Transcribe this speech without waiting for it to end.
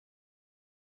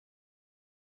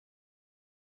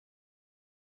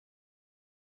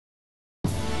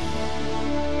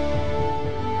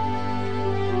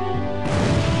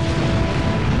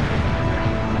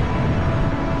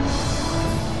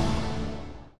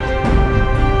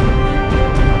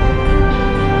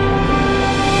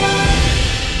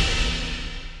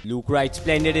Wright's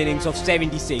splendid innings of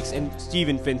 76 and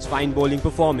Stephen Finn's fine bowling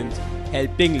performance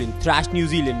helped England thrash New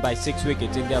Zealand by 6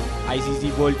 wickets in their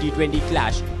ICC World T20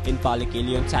 clash in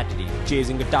Pallekele on Saturday.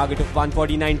 Chasing a target of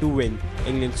 149 to win,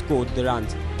 England scored the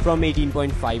runs from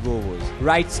 18.5 overs.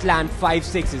 Wright slammed 5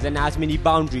 sixes and as many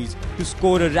boundaries to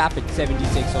score a rapid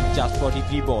 76 on just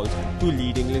 43 balls to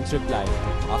lead England's reply,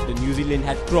 after New Zealand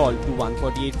had crawled to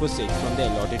 148 for 6 from their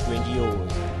allotted 20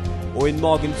 overs. Owen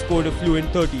Morgan scored a fluent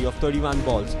 30 of 31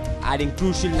 balls, adding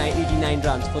crucial 89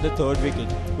 runs for the third wicket,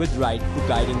 with Wright to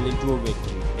guide England to a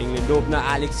victory. England opener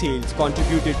Alex Hales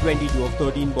contributed 22 of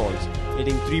 13 balls,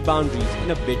 hitting 3 boundaries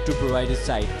in a bid to provide his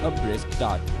side a brisk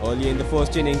start. Early in the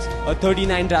first innings, a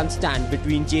 39-run stand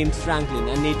between James Franklin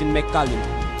and Nathan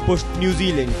McCullum pushed New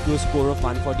Zealand to a score of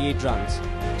 148 runs.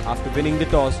 After winning the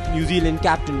toss, New Zealand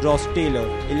captain Ross Taylor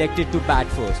elected to bat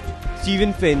first.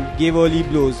 Stephen Finn gave early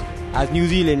blows as New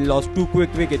Zealand lost 2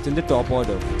 quick wickets in the top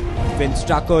order. Finn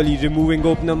struck early, removing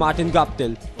opener Martin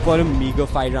Guptill for a meagre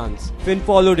 5 runs. Finn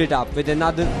followed it up with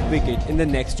another wicket in the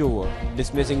next over,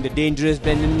 dismissing the dangerous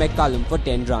Brendan McCullum for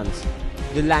 10 runs.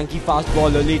 The lanky fast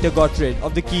bowler later got rid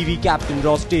of the Kiwi captain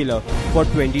Ross Taylor for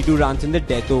 22 runs in the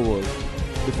death overs.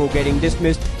 Before getting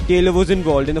dismissed, Taylor was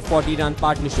involved in a 40-run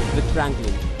partnership with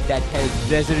Franklin that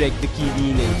helped resurrect the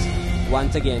Kiwi innings,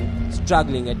 once again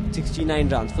struggling at 69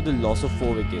 runs for the loss of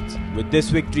 4 wickets. With this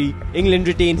victory, England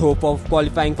retained hope of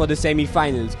qualifying for the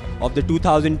semi-finals of the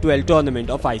 2012 tournament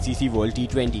of ICC World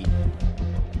T20.